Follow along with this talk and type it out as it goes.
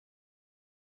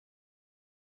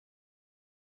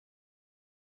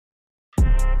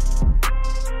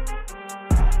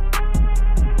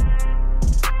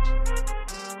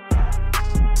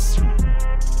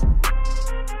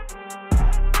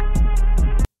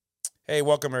Hey,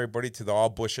 welcome everybody to the All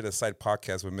Bullshit Aside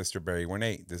podcast with Mr. Barry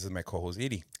Wernate. This is my co-host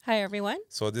Edie. Hi, everyone.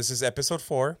 So this is episode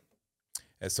 4.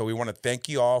 And so we want to thank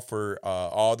you all for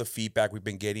all the feedback we've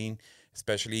been getting,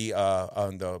 especially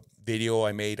on the video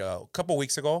I made a couple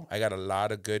weeks ago. I got a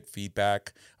lot of good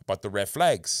feedback about the red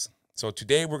flags. So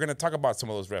today we're going to talk about some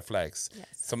of those red flags. Yes.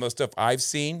 Some of the stuff I've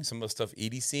seen, some of the stuff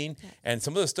Edie's seen, and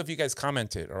some of the stuff you guys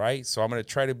commented, all right? So I'm going to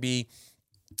try to be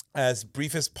as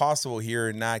brief as possible here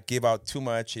and not give out too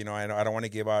much. I don't want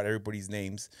to give out everybody's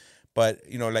names, but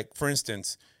like for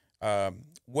instance,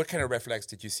 what kind of red flags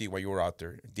did you see while you were out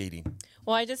there dating?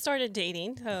 Well, I just started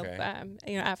dating, so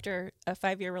Okay. after a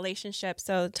 5-year relationship,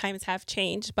 so times have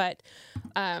changed. But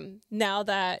now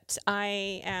that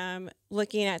I am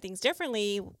looking at things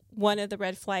differently, one of the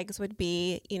red flags would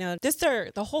be, just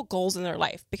the whole goals in their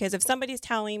life. Because if somebody's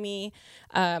telling me,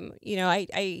 I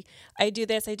do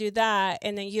this, I do that,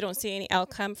 and then you don't see any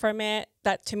outcome from it,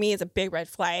 that to me is a big red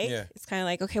flag. Yeah. It's kind of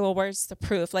like, okay, well, where's the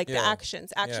proof? Like the Yeah.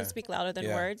 actions speak louder than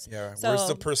words. Yeah. So, Where's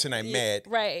the person I met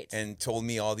right. and told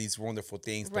me all these wonderful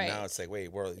things, but Right. now it's like,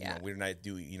 wait, we're not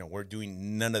doing, we're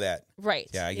doing none of that. Right.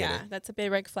 Yeah, I get it. That's a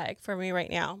big red flag for me right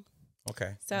now.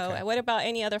 Okay. So, okay. what about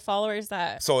any other followers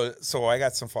that? So I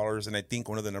got some followers, and I think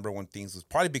one of the number one things was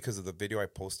probably because of the video I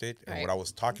posted and Right. what I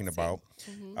was talking Let's about.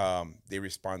 Mm-hmm. They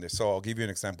responded. So I'll give you an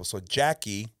example. So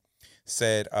Jackie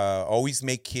said, always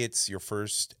make kids your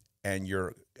first, and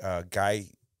your guy.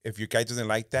 If your guy doesn't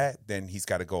like that, then he's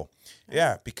got to go. Right.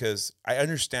 Yeah, because I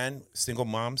understand single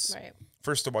moms. Right.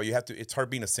 First of all, it's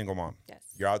hard being a single mom. Yes.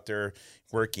 You're out there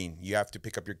working. You have to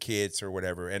pick up your kids or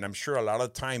whatever. And I'm sure a lot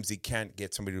of times they can't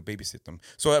get somebody to babysit them.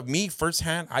 So me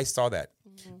firsthand, I saw that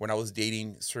when I was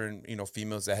dating certain,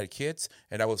 females that had kids,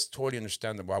 and I was totally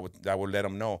understandable. I would let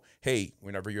them know, hey,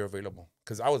 whenever you're available,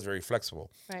 because I was very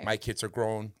flexible. Right. My kids are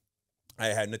grown. I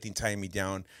had nothing tying me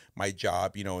down. My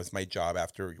job, is my job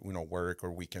after, work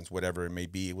or weekends, whatever it may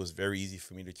be. It was very easy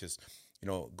for me to just,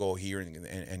 go here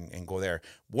and go there.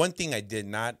 One thing I did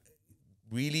not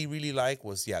really like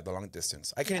was, the long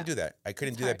distance. I couldn't do that. I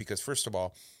couldn't do that because, first of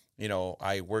all,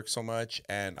 I work so much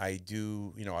and I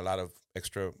do, a lot of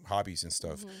extra hobbies and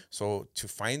stuff. So to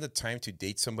find the time to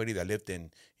date somebody that lived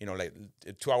in, like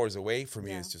 2 hours away, for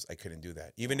me, it's just, I couldn't do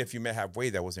that. Even if you met halfway,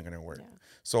 that wasn't going to work. Yeah.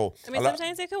 So I mean,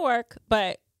 sometimes it could work,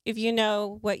 but if you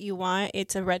know what you want,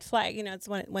 it's a red flag. It's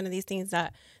one of these things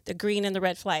that the green and the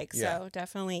red flag. Yeah. So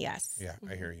definitely yes. Yeah,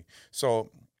 I hear you.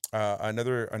 So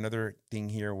another thing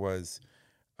here was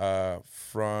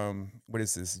from, what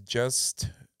is this?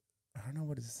 I don't know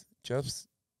what is just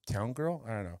Town Girl?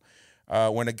 I don't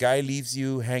know. When a guy leaves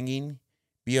you hanging,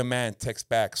 be a man, text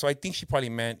back. So I think she probably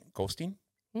meant ghosting,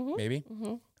 maybe. Mm-hmm.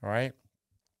 All right.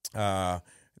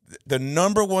 The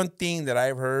number one thing that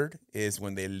I've heard is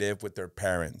when they live with their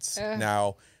parents.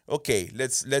 Now, okay,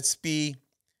 let's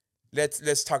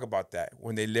talk about that.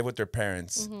 When they live with their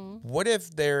parents, what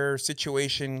if their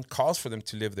situation calls for them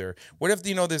to live there? What if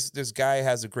this guy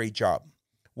has a great job?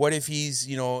 What if he's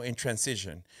in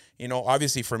transition?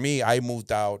 Obviously for me, I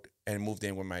moved out and moved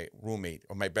in with my roommate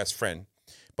or my best friend.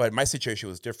 But my situation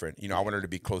was different. I wanted to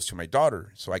be close to my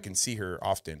daughter so I can see her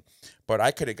often. But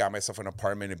I could have got myself an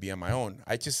apartment and be on my own.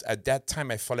 At that time,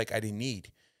 I felt like I didn't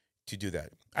need to do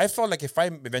that. I felt like if I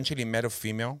eventually met a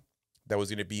female that was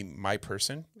going to be my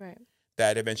person, Right.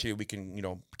 that eventually we can,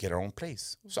 get our own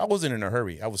place. So I wasn't in a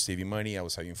hurry. I was saving money. I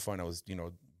was having fun. I was,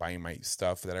 buying my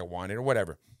stuff that I wanted or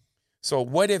whatever. So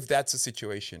what if that's a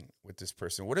situation with this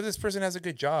person? What if this person has a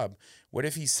good job? What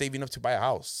if he's saving up to buy a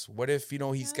house? What if,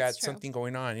 he's got true. something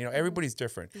going on? Everybody's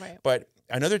different. Right. But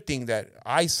another thing that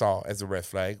I saw as a red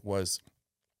flag was,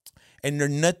 and there's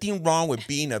nothing wrong with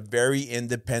being a very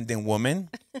independent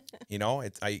woman.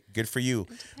 It's good for you.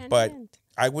 But Independent.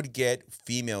 I would get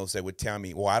females that would tell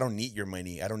me, well, I don't need your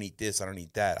money. I don't need this. I don't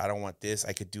need that. I don't want this.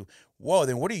 I could do, whoa,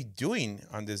 then what are you doing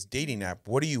on this dating app?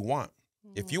 What do you want?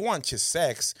 If you want just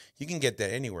sex, you can get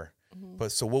that anywhere.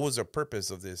 But so what was the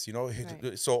purpose of this?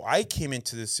 Right. So I came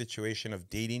into this situation of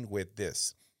dating with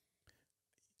this.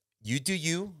 You do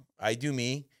you, I do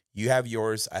me. You have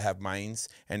yours, I have mine's.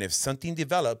 And if something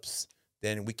develops,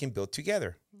 then we can build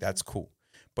together. That's cool.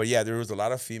 But yeah, there was a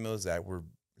lot of females that were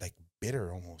like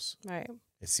bitter almost. Right.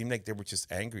 It seemed like they were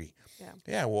just angry. Yeah.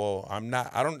 Yeah, well, I'm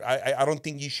not, I don't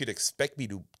think you should expect me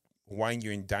to wine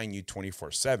you and dine you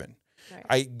 24/7. Right.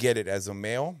 I get it. As a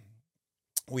male,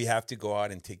 we have to go out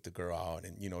and take the girl out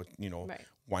and, Right.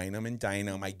 wine them and dine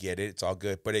them. I get it. It's all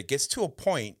good. But it gets to a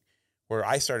point where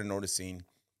I started noticing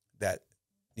that,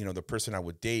 the person I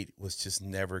would date was just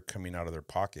never coming out of their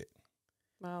pocket.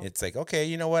 Wow. It's like, okay,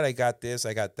 you know what? I got this.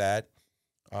 I got that.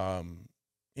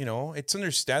 It's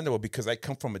understandable because I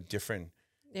come from a different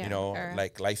Yeah, you know, or-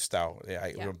 like lifestyle.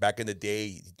 Yeah. Back in the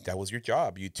day, that was your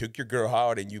job. You took your girl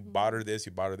out and you bought her this,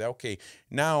 you bought her that. Okay,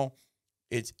 now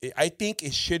I think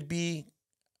it should be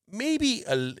maybe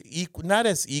equal, not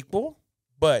as equal,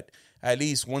 but at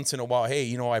least once in a while. Hey,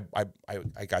 you know,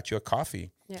 I got you a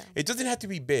coffee. Yeah. It doesn't have to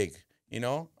be big, you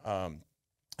know.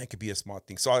 It could be a small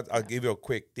thing. So I'll give you a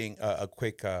quick thing, a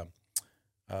quick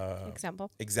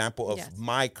example of Yes.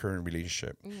 my current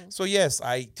relationship. So yes,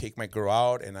 I take my girl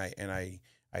out and I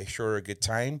show her a good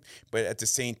time, but at the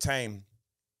same time,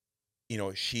 you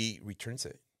know, she returns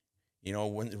it. You know,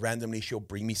 when randomly she'll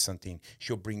bring me something,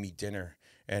 she'll bring me dinner,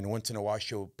 and once in a while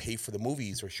she'll pay for the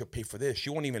movies or she'll pay for this. She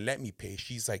won't even let me pay.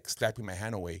 She's like slapping my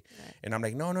hand away, and I'm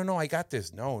like, no, I got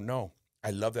this. No,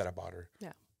 I love that about her.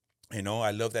 Yeah. You know,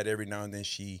 I love that every now and then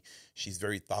she's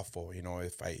very thoughtful. You know,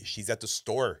 if she's at the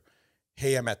store,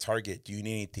 hey, I'm at Target. Do you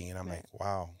need anything? And I'm like,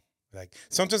 wow. Like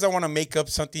sometimes I want to make up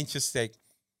something just like,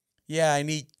 yeah, I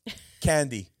need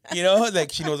candy. You know,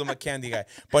 like she knows I'm a candy guy.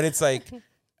 But it's like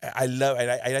I love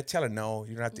and I tell her no,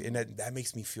 you don't have to, and that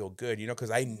makes me feel good. You know, because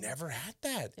I never had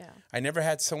that. Yeah. I never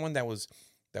had someone that was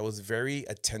very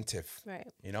attentive.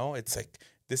 Right. You know, it's like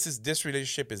this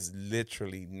relationship is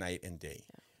literally night and day.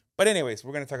 But anyways,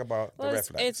 we're going to talk about the red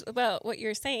flags. It's about what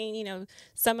you're saying. You know,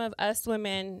 some of us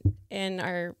women in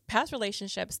our past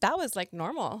relationships, that was like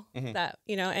normal. That,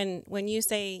 you know, and when you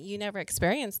say you never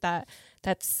experienced that,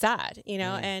 that's sad. You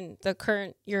know, and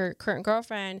your current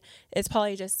girlfriend is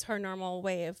probably just her normal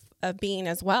way of being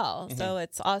as well. So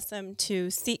it's awesome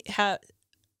to see how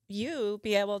you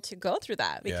be able to go through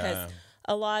that, because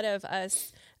a lot of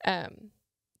us.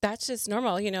 That's just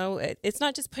normal, you know. It's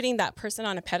not just putting that person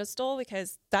on a pedestal,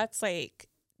 because that's like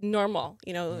normal.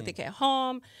 You know, they get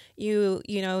home, you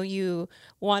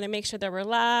want to make sure they're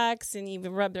relaxed, and you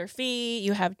rub their feet.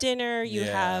 You have dinner. You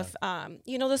have,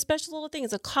 you know, the special little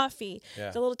things, the coffee,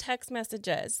 the little text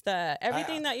messages, the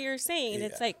everything that you're saying.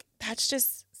 It's like that's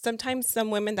just sometimes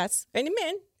some women. That's and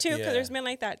men too, because there's men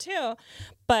like that too.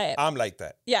 But I'm like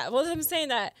that. Yeah, well, I'm saying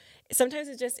that sometimes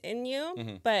it's just in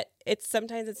you, but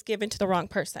sometimes it's given to the wrong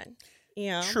person.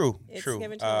 You know, True.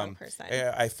 Given to the wrong person.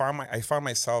 I found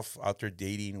myself out there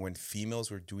dating when females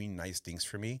were doing nice things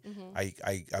for me.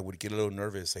 I would get a little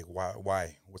nervous, like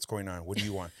why? What's going on? What do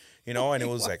you want? You know, and it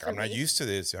was like I'm not used to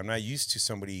this. I'm not used to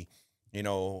somebody. You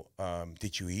know,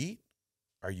 did you eat?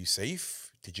 Are you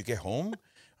safe? Did you get home?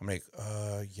 I'm like,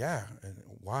 yeah. And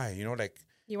why? You know, like.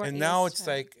 And now it's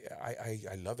like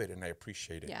I love it and I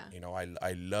appreciate it. Yeah. You know,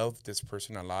 I love this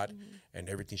person a lot and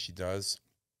everything she does,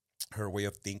 her way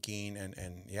of thinking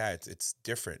and yeah, it's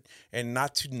different. And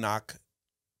not to knock,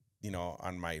 you know,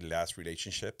 on my last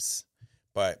relationships,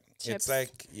 but it's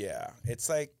like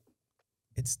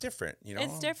it's different. You know,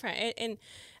 it's different. And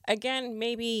again,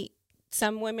 maybe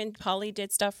some women probably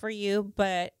did stuff for you,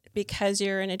 but because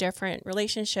you're in a different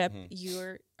relationship,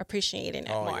 you're appreciating it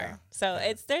more. Yeah. So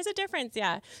there's a difference,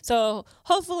 yeah. So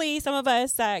hopefully some of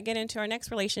us that get into our next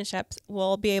relationships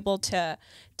will be able to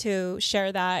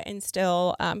share that and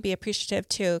still be appreciative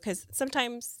too, because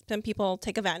sometimes some people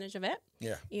take advantage of it.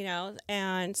 Yeah. You know,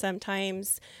 and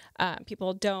sometimes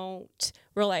people don't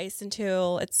realize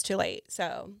until it's too late.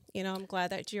 So, you know, I'm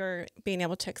glad that you're being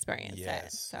able to experience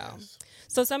it.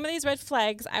 So some of these red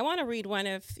flags, I want to read one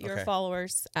of your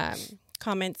followers'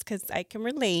 comments because I can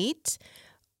relate.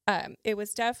 It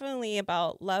was definitely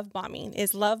about love bombing.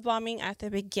 Is love bombing at the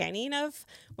beginning of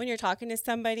when you're talking to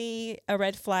somebody a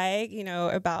red flag, you know,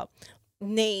 about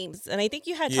names? And I think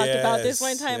you had talked about this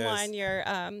one time on your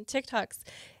TikToks.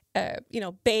 You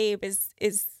know, babe is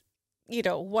you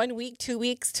know, 1 week, 2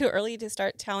 weeks too early to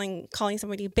start calling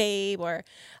somebody babe, or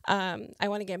I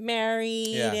want to get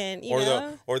married, and you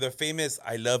know, the famous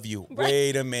I love you.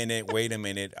 Right. Wait a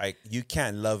minute. You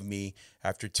can't love me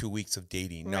after 2 weeks of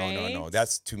dating. No.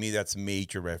 That's, to me, that's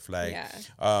major red flag.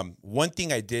 Yeah. One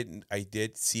thing I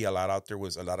did see a lot out there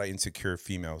was a lot of insecure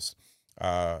females.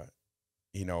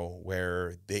 You know,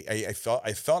 where I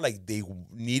felt like they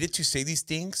needed to say these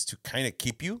things to kind of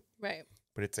keep you. Right.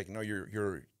 But it's like, no,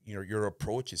 your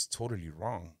approach is totally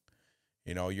wrong.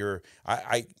 You know,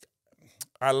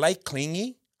 I like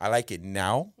clingy. I like it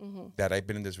now that I've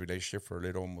been in this relationship for a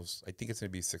little, almost, I think it's going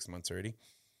to be 6 months already.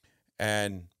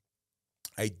 And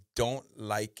I don't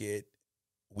like it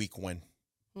week one.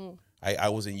 I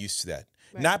wasn't used to that.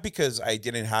 Right. Not because I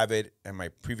didn't have it in my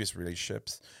previous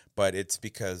relationships, but it's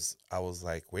because I was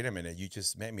like, wait a minute, you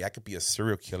just met me. I could be a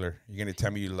serial killer. You're going to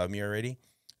tell me you love me already?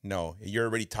 No. You're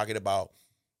already talking about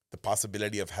the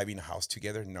possibility of having a house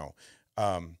together? No.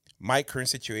 My current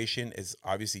situation is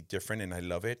obviously different, and I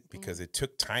love it because it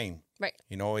took time. Right.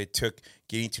 You know, it took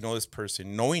getting to know this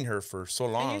person, knowing her for so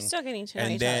long. And you're still getting to know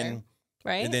each other.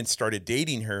 Right. and then started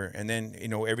dating her, and then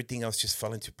everything else just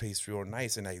fell into place real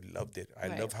nice, and I loved it. I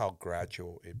love how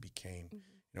gradual it became.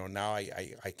 Now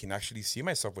I can actually see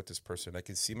myself with this person. I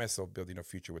can see myself building a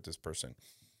future with this person.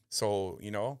 So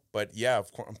but yeah,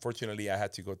 unfortunately, I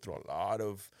had to go through a lot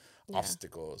of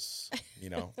obstacles,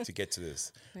 to get to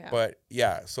this. Yeah. But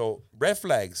yeah, so red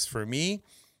flags for me.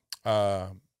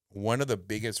 One of the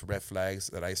biggest red flags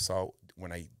that I saw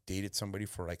when I dated somebody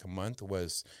for like a month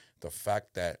was the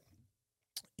fact that,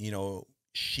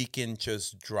 she can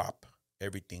just drop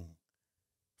everything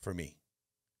for me.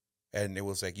 And it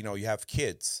was like, you have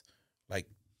kids, like,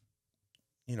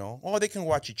 oh, they can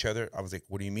watch each other. I was like,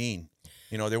 what do you mean?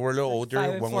 They were a little older. 5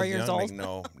 and One 4 was years young. old.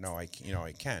 Like, no,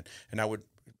 I can't. And I would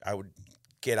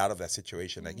get out of that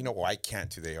situation. Like, well, I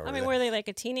can't today. Or I mean, were they like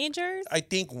a teenager? I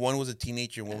think one was a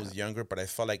teenager and one was younger, but I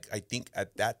think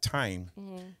at that time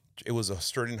it was a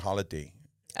certain holiday.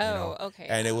 Oh, okay.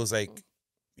 And it was like,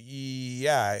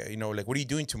 yeah, like, what are you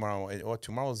doing tomorrow? Oh,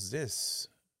 tomorrow's this.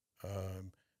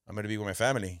 I'm going to be with my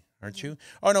family, aren't you?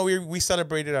 Oh, no, we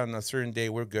celebrated on a certain day.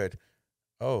 We're good.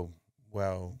 Oh,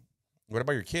 well, what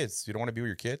about your kids? You don't want to be with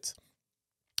your kids?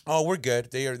 Oh, we're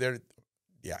good. They're.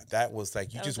 Yeah, that was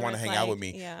like, you just want to hang out with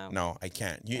me. Yeah. No, I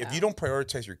can't. If you don't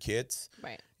prioritize your kids,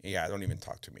 right. Yeah, don't even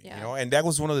talk to me. Yeah. And that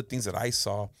was one of the things that I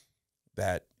saw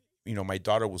that, my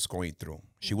daughter was going through.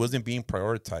 She wasn't being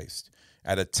prioritized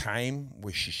at a time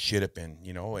where she should have been,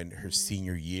 in her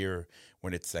senior year,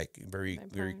 when it's like very,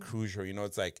 very crucial.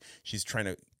 It's like she's trying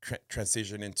to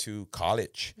transition into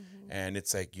college. And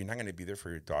it's like, you're not going to be there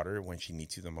for your daughter when she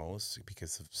needs you the most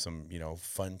because of some,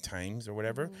 fun times or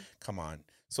whatever. Come on.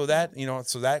 So that,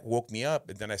 that woke me up.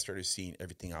 And then I started seeing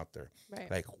everything out there. Right.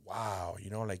 Like, wow,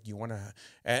 like you want to.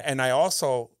 And I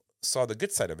also saw the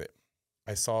good side of it.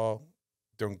 I saw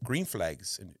the green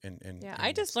flags. And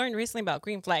I just learned recently about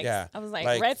green flags. Yeah. I was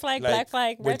like red flag, black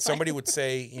flag, red when flag. somebody would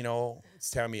say,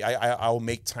 tell me, I'll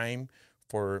make time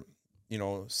for,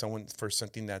 someone for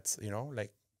something that's,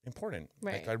 like important.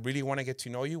 Right. Like, I really want to get to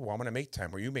know you. Well, I'm going to make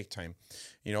time, or you make time.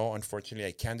 Unfortunately,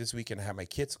 I can this weekend have my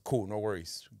kids. Cool, no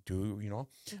worries.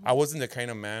 I wasn't the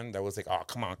kind of man that was like, oh,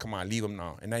 come on, leave them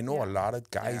now. And I know a lot of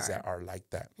guys that are like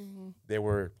that. They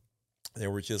were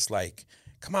just like,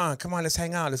 come on, let's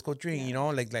hang out, let's go drink.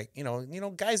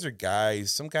 Guys are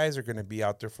guys. Some guys are going to be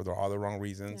out there for all the wrong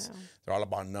reasons. Yeah. They're all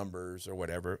about numbers or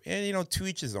whatever. And to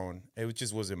each his own. It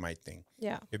just wasn't my thing.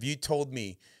 Yeah. If you told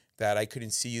me that I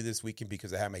couldn't see you this weekend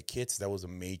because I had my kids, that was a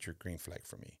major green flag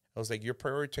for me. I was like, you're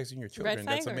prioritizing your children. Red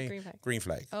flag. That's amazing. Green flag? Green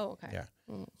flag. Oh, okay. Yeah.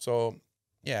 So,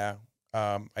 yeah.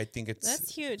 I think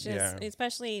that's huge. Yeah.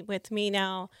 Especially with me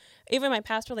now. Even my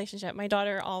past relationship, my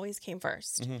daughter always came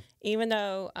first. Even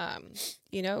though,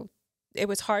 it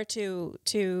was hard to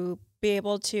be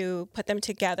able to put them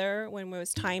together when it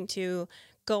was time to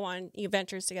go on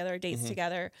adventures together, dates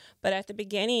together. But at the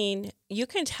beginning, you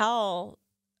can tell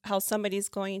how somebody's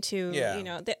going to,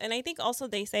 and I think also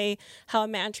they say how a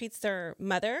man treats their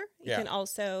mother, they're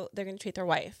going to treat their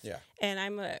wife. Yeah. And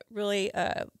I'm really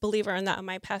a believer in that in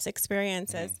my past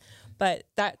experiences, but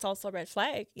that's also a red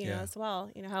flag, as well,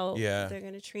 how they're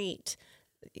going to treat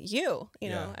you,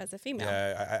 as a female.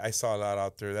 Yeah. I saw a lot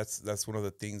out there. That's one of the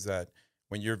things that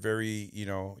when you're very,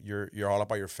 you're all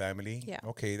about your family. Yeah.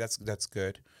 Okay. That's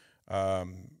good.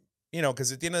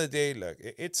 Because at the end of the day, look,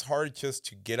 it's hard just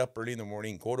to get up early in the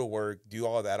morning, go to work, do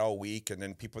all that all week. And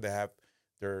then people that have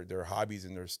their hobbies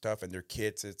and their stuff and their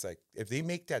kids, it's like, if they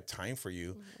make that time for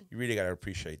you, you really got to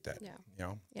appreciate that.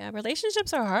 Yeah. Yeah.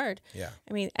 Relationships are hard. Yeah.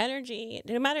 I mean, energy,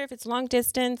 no matter if it's long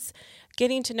distance,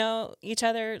 getting to know each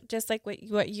other, just like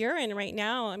what you're in right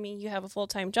now. I mean, you have a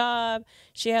full-time job,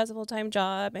 she has a full-time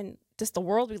job, and just the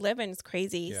world we live in is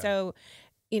crazy. Yeah. So,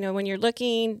 when you're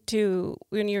looking,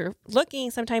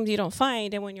 sometimes you don't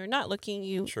find, and when you're not looking,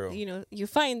 you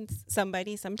find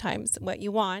somebody sometimes what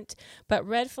you want. But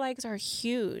red flags are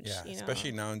huge. Yeah,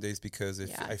 especially nowadays, because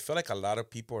I feel like a lot of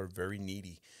people are very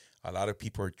needy. A lot of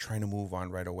people are trying to move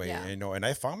on right away. Yeah. And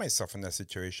I found myself in that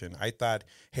situation. I thought,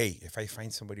 hey, if I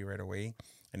find somebody right away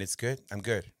and it's good, I'm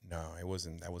good. No, that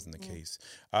wasn't the case.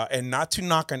 And not to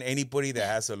knock on anybody that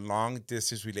has a long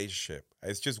distance relationship.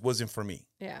 It just wasn't for me.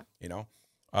 Yeah.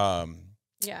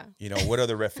 What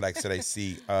other red flags did I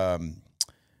see? The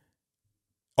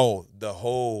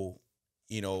whole,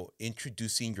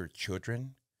 introducing your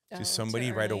children to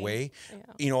somebody right away.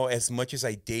 Yeah. As much as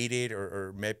I dated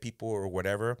or met people or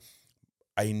whatever,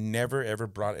 I never, ever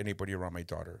brought anybody around my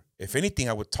daughter. If anything,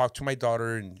 I would talk to my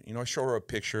daughter and, show her a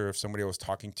picture of somebody I was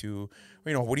talking to.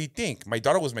 What do you think? My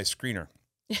daughter was my screener.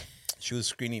 She was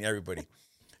screening everybody.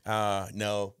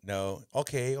 No.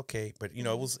 Okay. But,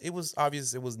 it was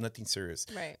obvious it was nothing serious.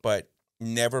 Right. But,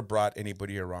 never brought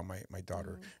anybody around my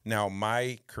daughter. Now,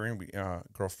 my current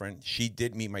girlfriend, she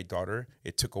did meet my daughter.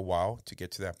 It took a while to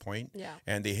get to that point, Yeah.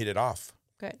 and they hit it off.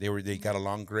 Good. They got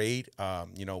along great.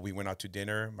 We went out to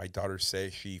dinner. My daughter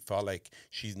said she felt like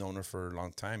she's known her for a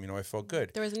long time. I felt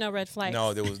good. There was no red flags.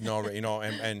 No, there was no,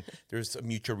 and there's a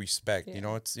mutual respect.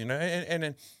 Yeah. It's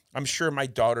and I'm sure my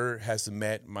daughter has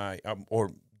met my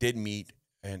or did meet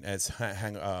and has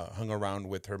hung around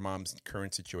with her mom's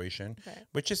current situation,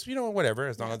 which is whatever.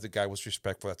 As long as the guy was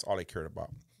respectful, that's all I cared about.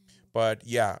 But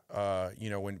yeah,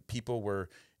 when people were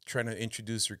trying to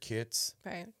introduce their kids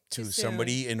to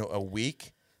somebody in a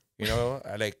week,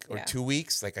 like or 2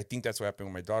 weeks, like I think that's what happened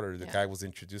with my daughter. The guy was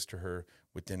introduced to her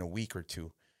within a week or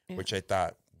two, which I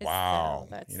thought, wow,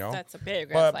 that's a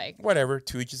big red flag. Whatever,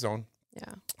 to each his own.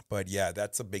 Yeah. But yeah,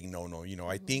 that's a big no-no.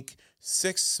 I think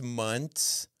 6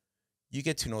 months, you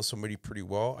get to know somebody pretty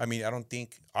well. I mean, I don't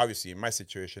think, obviously, in my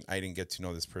situation, I didn't get to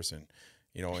know this person,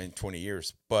 in 20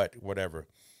 years, but whatever.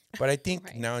 But I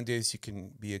think nowadays you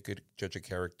can be a good judge of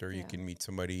character. You can meet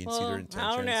somebody and see their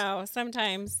intentions. I don't know.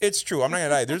 Sometimes it's true. I'm not gonna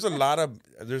lie. There's a lot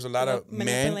of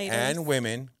men and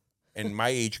women in my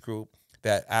age group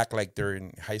that act like they're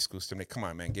in high school. So I'm like, come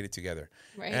on, man, get it together.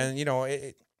 Right. And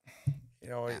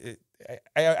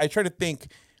I try to think.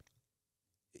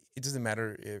 It doesn't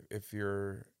matter if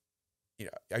you're,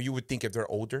 you would think if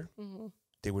they're older,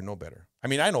 they would know better. I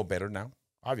mean, I know better now.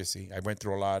 Obviously, I went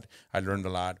through a lot. I learned a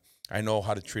lot. I know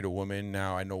how to treat a woman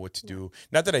now. I know what to do.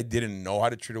 Not that I didn't know how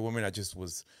to treat a woman. I just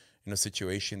was in a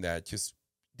situation that just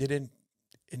it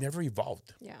never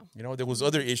evolved. Yeah. There was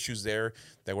other issues there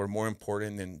that were more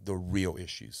important than the real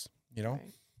issues, Right.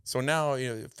 So now,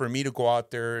 for me to go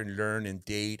out there and learn and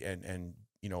date and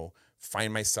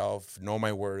find myself, know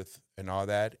my worth and all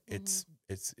that, it's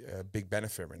a big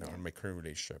benefit right now in my current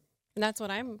relationship. And that's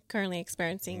what I'm currently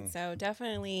experiencing. So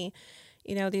definitely,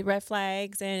 the red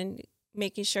flags and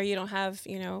making sure you don't have,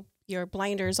 your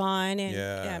blinders on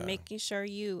and making sure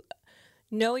you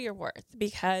know your worth,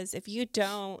 because if you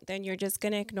don't, then you're just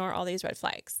going to ignore all these red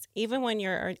flags. Even when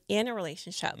you're in a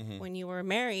relationship, when you were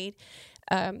married,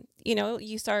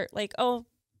 you start like, oh,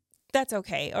 that's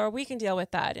okay, or we can deal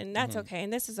with that, and that's okay,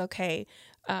 and this is okay,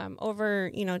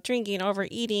 over, drinking, over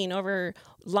eating, over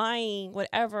lying,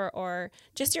 whatever, or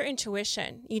just your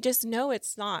intuition. You just know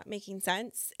it's not making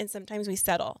sense, and sometimes we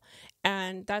settle.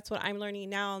 And that's what I'm learning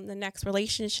now in the next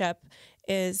relationship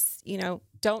is,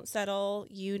 don't settle,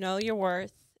 your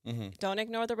worth. Don't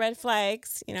ignore the red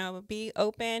flags, be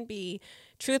open, be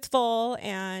truthful,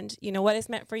 and, what is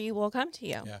meant for you will come to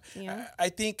you. Yeah. I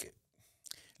think,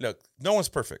 look, no one's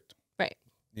perfect. Right.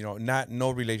 No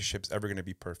relationship's ever going to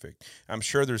be perfect. I'm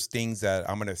sure there's things that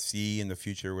I'm going to see in the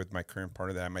future with my current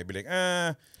partner that I might be like,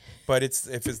 but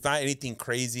if it's not anything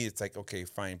crazy, it's like, okay,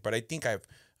 fine. But I think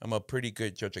I'm a pretty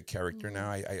good judge of character now.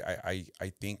 I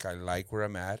think I like where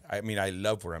I'm at. I mean, I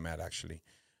love where I'm at, actually.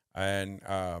 And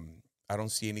I don't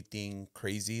see anything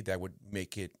crazy that would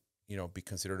make it, be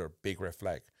considered a big red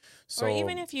flag. So, or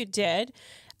even if you did,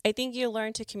 I think you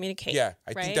learn to communicate. Yeah,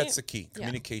 I think that's the key.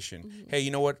 Communication. Hey, you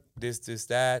know what? This,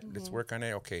 that. Let's work on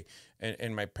it. Okay. And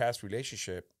in my past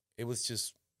relationship, it was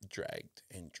just dragged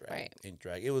and dragged and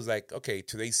dragged. It was like, okay,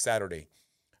 today's Saturday.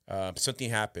 Something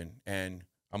happened. And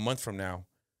a month from now,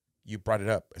 you brought it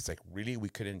up. It's like, really? We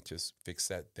couldn't just fix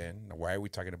that then? Why are we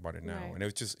talking about it now? Right.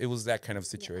 And it was that kind of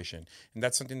situation. And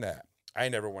that's something that I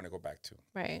never want to go back to.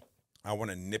 Right. I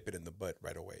want to nip it in the butt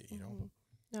right away,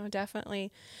 No,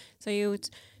 definitely. So you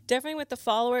definitely, with the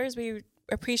followers, we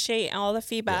appreciate all the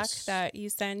feedback that you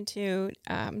send to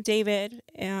David.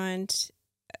 And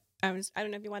I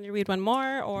don't know if you wanted to read one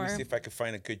more or. Let me see if I could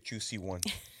find a good juicy one.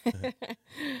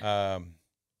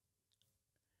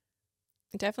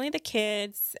 Definitely the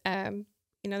kids.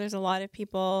 There's a lot of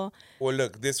people. Well,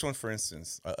 look, this one, for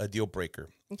instance, a deal breaker.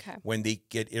 Okay. When they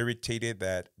get irritated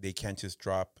that they can't just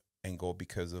drop and go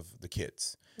because of the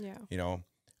kids. Yeah.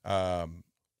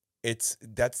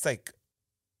 That's like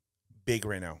big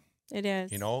right now. It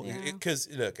is. Because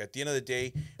look, at the end of the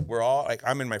day, we're all like,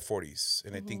 I'm in my 40s,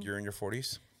 and I think you're in your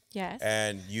 40s. Yes.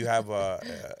 And you have a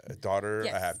daughter.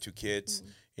 Yes. I have 2 kids.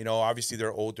 Obviously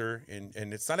they're older, and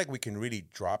it's not like we can really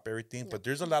drop everything, but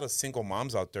there's a lot of single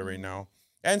moms out there right now.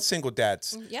 And single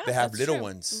dads that have little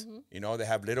ones, they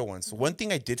have little ones. So one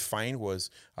thing I did find was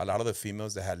a lot of the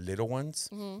females that had little ones,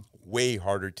 way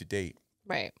harder to date.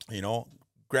 Right.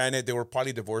 Granted, they were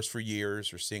probably divorced for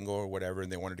years or single or whatever,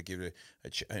 and they wanted to give it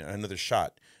another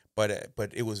shot. But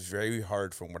it was very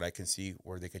hard from what I can see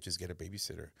where they could just get a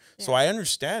babysitter. Yeah. So I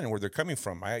understand where they're coming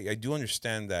from. I do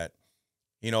understand that,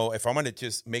 You know, if I'm gonna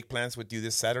just make plans with you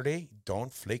this Saturday,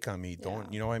 don't flake on me. Don't,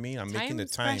 Yeah. you know what I mean? I'm making the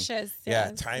Time's time. precious. Yeah,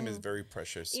 Yes. time is very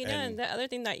precious. You know, And and the other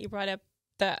thing that you brought up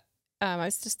that I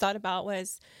just thought about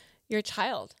was your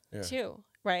child Yeah. too,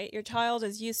 right? Your child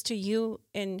is used to you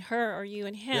and her, or you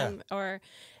and him, or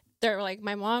they're like,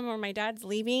 my mom or my dad's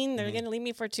leaving. They're going to leave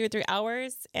me for 2 or 3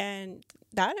 hours, and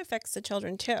that affects the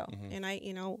children too. And I,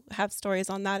 have stories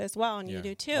on that as well, and you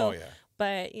do too. Oh yeah.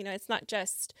 But it's not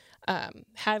just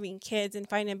having kids and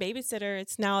finding a babysitter.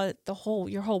 It's now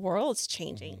your whole world's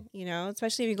changing.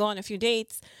 Especially if you go on a few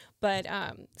dates. But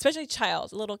especially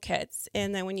little kids,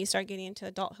 and then when you start getting into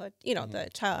adulthood, the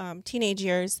child, teenage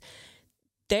years,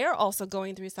 they're also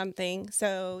going through something.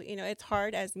 So it's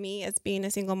hard as being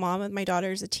a single mom with my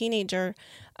daughter's a teenager,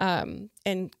 and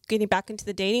getting back into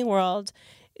the dating world.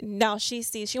 Now she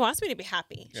wants me to be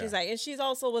happy. Yeah. She's like, and she's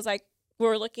also was like, we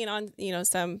were looking on,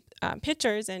 some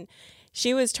pictures, and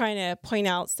she was trying to point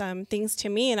out some things to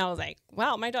me, and I was like,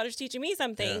 wow, my daughter's teaching me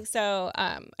something. Yeah. So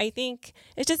I think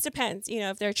it just depends,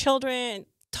 if they're children,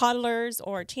 toddlers,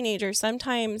 or teenagers.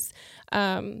 Sometimes,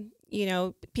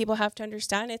 people have to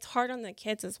understand it's hard on the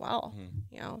kids as well.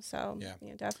 So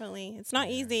definitely, it's not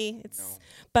easy.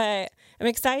 But I'm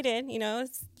excited.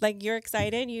 It's like you're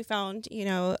excited. You found,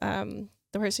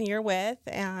 the person you're with,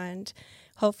 and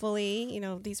hopefully,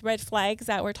 these red flags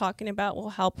that we're talking about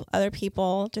will help other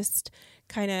people just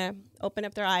kind of open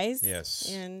up their eyes. Yes.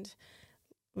 And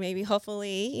maybe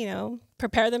hopefully,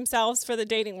 prepare themselves for the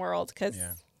dating world, because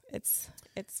it's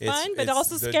fun, but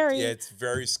also scary. Yeah, it's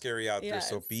very scary out there. Yes.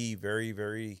 So be very,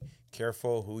 very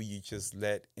careful who you just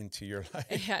let into your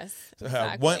life. Yes. So,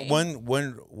 Exactly.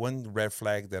 one red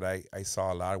flag that I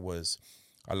saw a lot was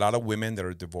a lot of women that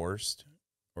are divorced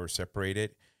or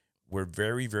separated were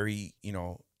very, very,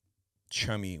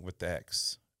 chummy with the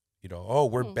ex.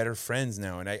 We're better friends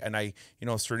now. And I,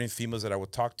 certain females that I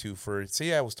would talk to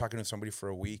say I was talking to somebody for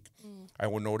a week, I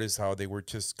would notice how they were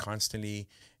just constantly,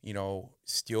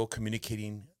 still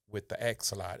communicating with the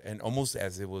ex a lot, and almost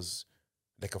as it was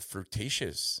like a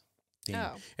flirtatious thing.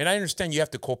 Oh. And I understand you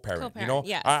have to co-parent.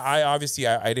 Yes. I obviously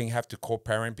I didn't have to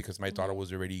co-parent because my daughter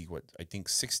was already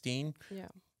 16. Yeah.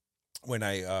 When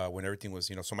everything was,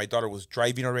 so my daughter was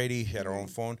driving already, she had her own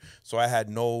phone, so I had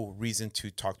no reason to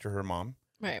talk to her mom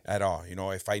at all.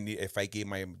 If I gave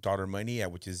my daughter money, I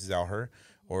would just sell her,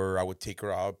 or I would take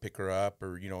her out, pick her up,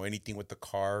 or anything with the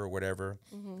car or whatever.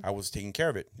 I was taking care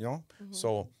of it.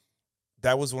 So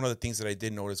that was one of the things that I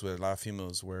did notice with a lot of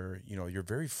females, where you're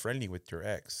very friendly with your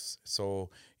ex.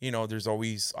 So there's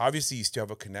always, obviously you still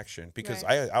have a connection, because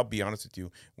I'll be honest with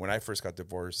you, when I first got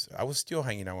divorced, I was still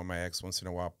hanging out with my ex once in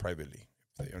a while privately.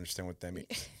 If you understand what that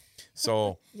means.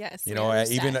 So yes,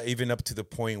 even up to the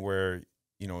point where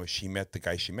she met the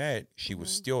guy she met, she was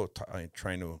still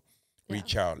trying to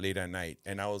reach out late at night,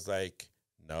 and I was like,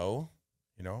 no,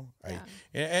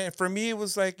 and for me it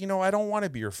was like, I don't want to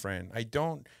be your friend. I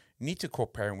don't need to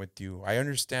co-parent with you. I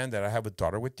understand that I have a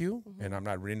daughter with you, and I'm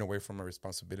not running away from my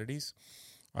responsibilities.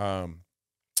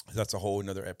 That's a whole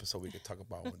another episode we could talk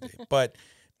about one day. But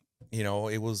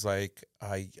it was like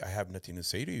I have nothing to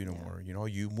say to you anymore.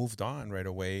 You moved on right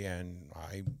away, and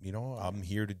I'm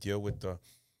here to deal with the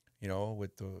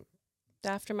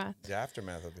aftermath. The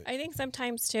aftermath of it. I think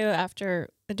sometimes too, after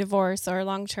a divorce or a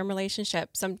long-term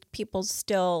relationship, some people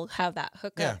still have that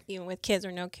hookup, even with kids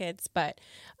or no kids. But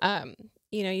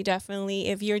you definitely,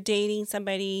 if you're dating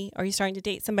somebody or you're starting to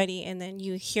date somebody, and then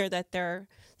you hear that they're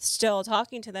still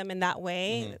talking to them in that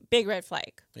way, big red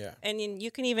flag. Yeah. And then you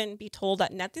can even be told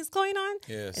that nothing's going on,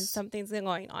 yes, and something's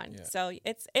going on. Yeah. So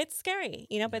it's scary,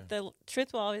 but the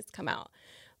truth will always come out.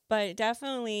 But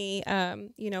definitely,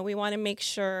 we want to make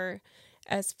sure,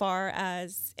 as far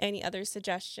as any other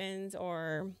suggestions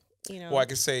or, Well, I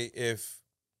can say, if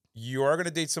you are going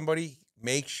to date somebody,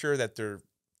 make sure that they're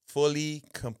fully,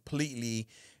 completely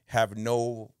have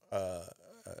no,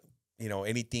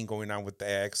 anything going on with the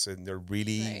ex, and they're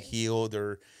really healed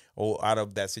or out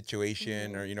of that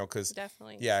situation, or, because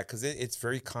definitely, because it's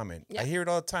very common. I hear it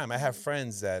all the time. I have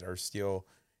friends that are still,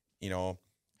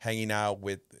 hanging out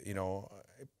with,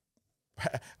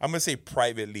 I'm going to say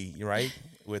privately, right,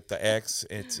 with the ex.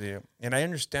 It's and I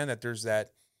understand that there's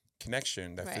that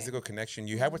connection, that physical connection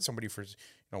you have with somebody for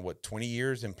 20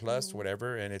 years and plus,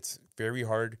 whatever, and it's very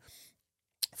hard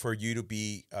for you to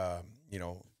be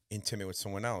intimate with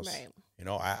someone else.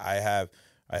 I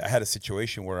had a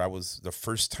situation where the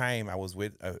first time I was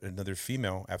with another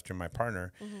female after my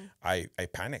partner, I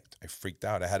panicked, I freaked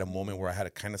out. I had a moment where I had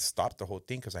to kind of stop the whole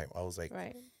thing, because I was like,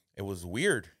 it was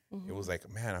weird. It was like,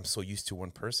 man, I'm so used to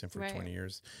one person for 20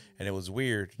 years, and it was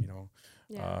weird,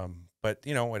 but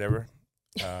whatever.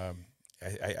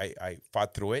 I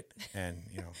fought through it, and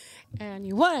And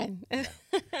you won.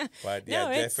 but No,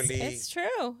 definitely, it's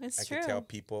true. It's I true. can tell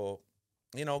people,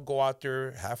 go out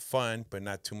there, have fun, but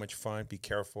not too much fun. Be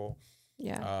careful.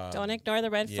 Yeah. Don't ignore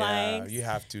the red Yeah, flags. you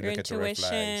have to Your look at the red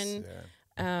flags. intuition.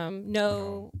 Yeah.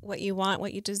 Know what you want,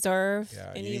 what you deserve. Yeah,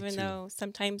 And you need even to. though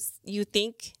sometimes you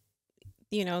think,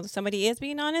 somebody is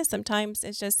being honest, sometimes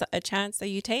it's just a chance that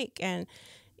you take. And,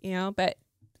 but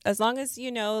as long as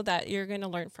you know that you're going to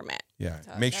learn from it. Yeah.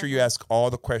 So Make sure you definitely. ask all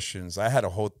the questions. I had a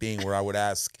whole thing where I would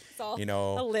ask, all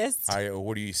a list.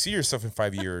 where do you see yourself in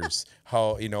 5 years?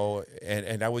 How,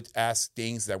 and I would ask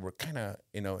things that were kind of,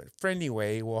 friendly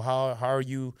way. Well, how do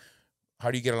you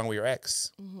get along with your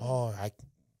ex? Mm-hmm. Oh,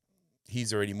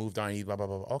 he's already moved on. He's blah, blah,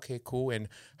 blah. Okay, cool. And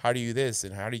how do you this?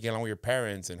 And how do you get along with your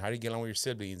parents? And how do you get along with your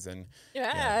siblings? And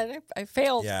I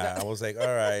failed. yeah, I was like, all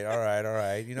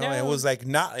right. No. It was like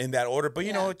not in that order, but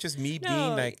just me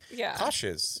being like yeah.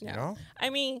 cautious, No. I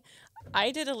mean,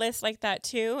 I did a list like that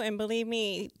too. And believe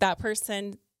me, that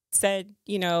person said,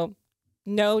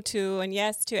 no to and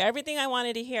yes to everything I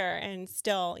wanted to hear. And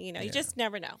still, you just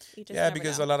never know. You just never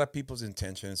because know. a lot of people's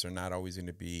intentions are not always going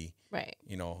to be, right.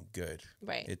 Good.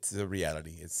 Right. It's a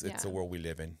reality. It's the world we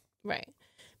live in. Right.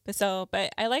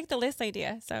 But I like the list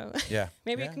idea. So yeah,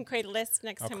 maybe you can create a list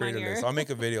next time create on a your list. I'll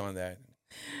make a video on that.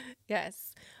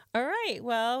 Yes. All right.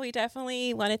 Well, we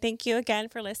definitely want to thank you again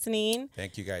for listening.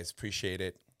 Thank you guys. Appreciate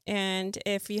it. And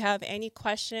if you have any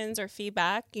questions or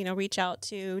feedback, reach out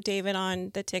to David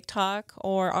on the TikTok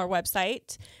or our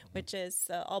website, which is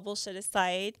All Bullshit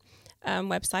Aside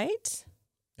website.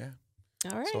 Yeah.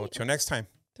 All right. So till next time.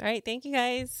 All right. Thank you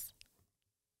guys.